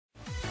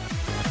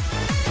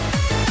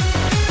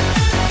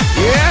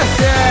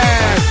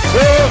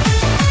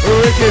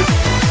wicked.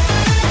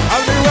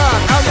 Only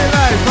one, only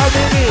life,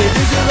 only need,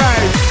 this is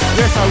right.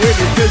 Yes, I win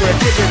it till we're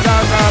kicking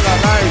down all our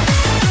life.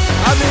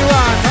 Only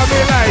one,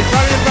 only life,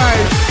 only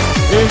life.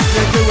 It's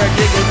till we're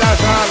kicking down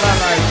all our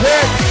life.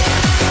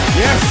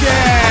 Yes,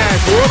 yes,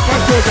 open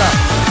shoulder.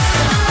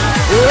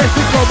 Where's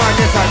the come on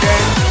this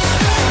again?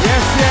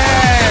 Yes,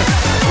 yes,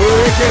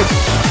 wicked.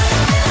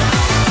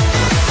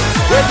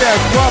 With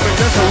that woman,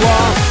 that's a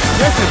war.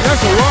 Yes,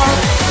 that's a war.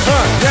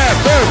 Yeah,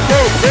 boom,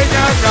 boom, bring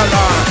out the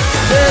law.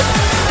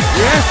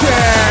 Yes,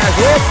 yes,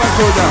 open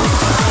shoulder.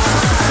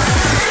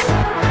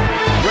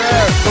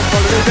 Well, come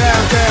follow me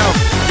down, down.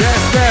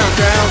 Yes, down,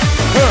 down.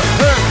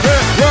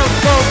 Run,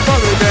 come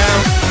follow me down.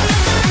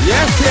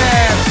 Yes,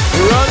 yes,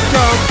 run,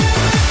 come.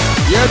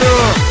 You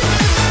know.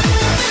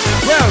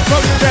 Well,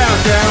 follow me down,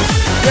 down.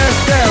 Yes,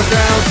 down,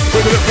 down.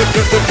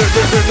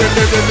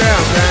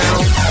 Down, down.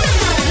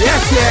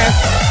 Yes, yes.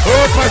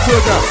 Open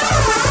shoulder.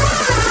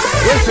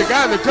 Yes, you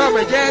gotta come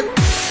again.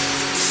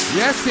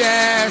 Yes,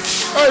 yes.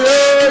 Oh,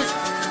 yes.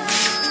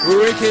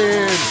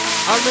 Wicked.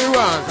 I'm in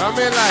one, I'm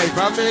in life,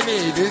 I'm in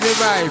need, this is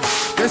vibe.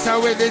 That's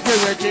how we did it,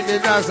 wicked,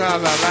 that's all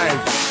our life.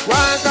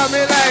 One, I'm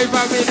in life,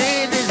 I'm in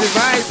need, this is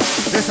vibe.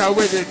 That's how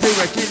we did it,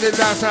 wicked,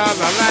 that's all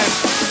our life.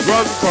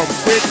 Run, come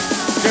quick,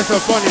 get a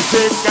funny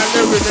trick, and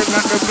the rhythm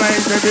like the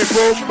flames, and the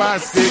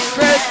bombastic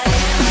click.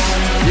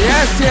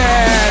 Yes,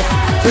 yes,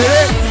 see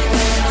it?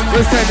 We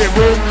said the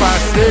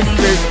bombastic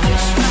click.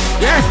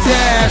 Yes,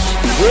 yes,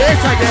 wait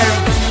again,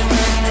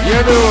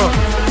 you know.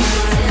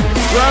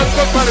 Run,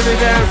 come follow me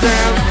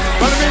downtown,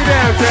 follow me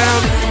downtown.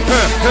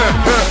 Run, come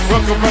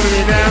follow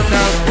me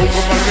downtown, come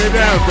follow me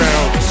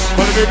downtown,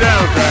 follow me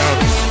downtown.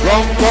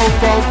 Run, come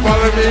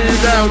follow me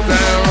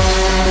downtown.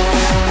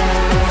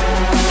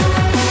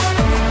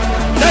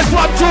 That's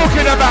what I'm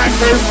talking about,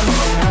 dude.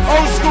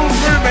 Old school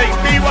roommate,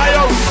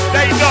 BYO,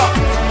 they not.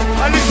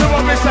 And listen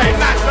what we say,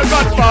 Natz the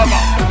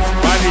Godfather.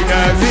 But he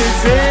does his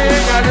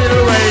thing a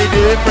little way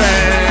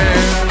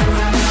different.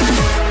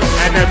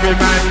 And every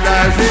man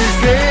does his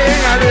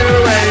thing a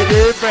little way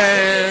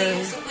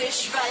different.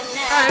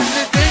 And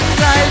the things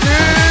I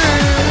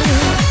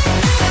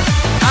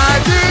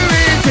do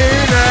it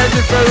in a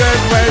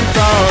different way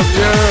from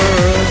you.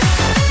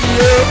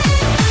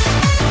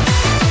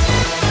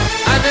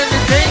 And then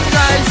the things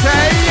I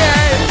say,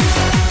 yeah,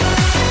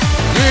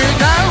 you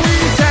know we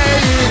say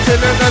it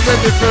in another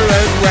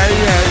different way,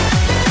 yeah.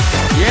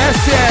 Yes,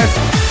 yes,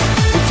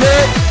 it's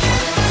it.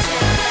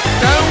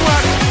 Don't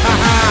want,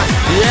 haha.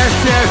 Yes,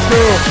 yes,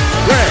 cool.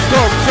 Where,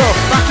 come, so,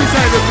 back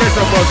inside the place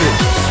of body.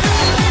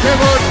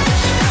 Come on,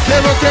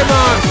 come on, come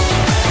on.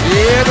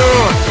 Yeah, no.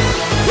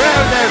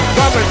 Well then,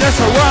 woman, that's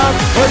a warm.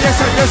 Oh yes,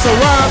 I'm just a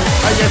warm.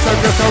 Oh yes, I'm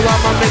just a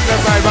warm. I'm in the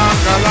vibe, I'm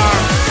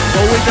alarm.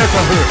 Oh, we just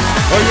a hood.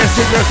 Oh yes,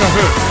 we just a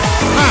hood.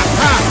 Ha,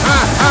 ha, ha,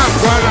 ha.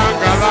 Well, I'm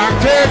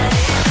galactic.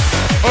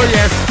 Oh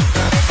yes,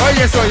 oh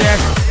yes, oh yes.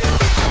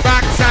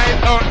 Backside,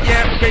 oh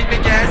yeah, bring the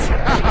gas.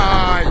 Ha, ha.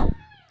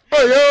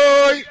 Oi,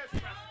 oi.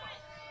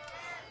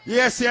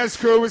 Yes, yes,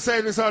 crew, we're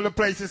saying this other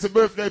place. It's a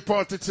birthday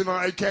party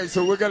tonight, okay?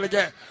 So we're going to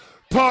get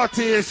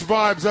party-ish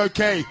vibes,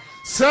 okay?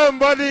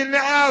 Somebody in the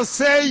house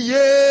say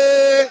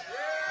yeah!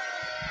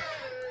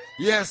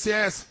 Yes,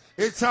 yes,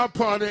 it's our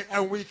party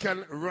and we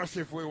can rush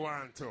if we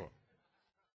want to.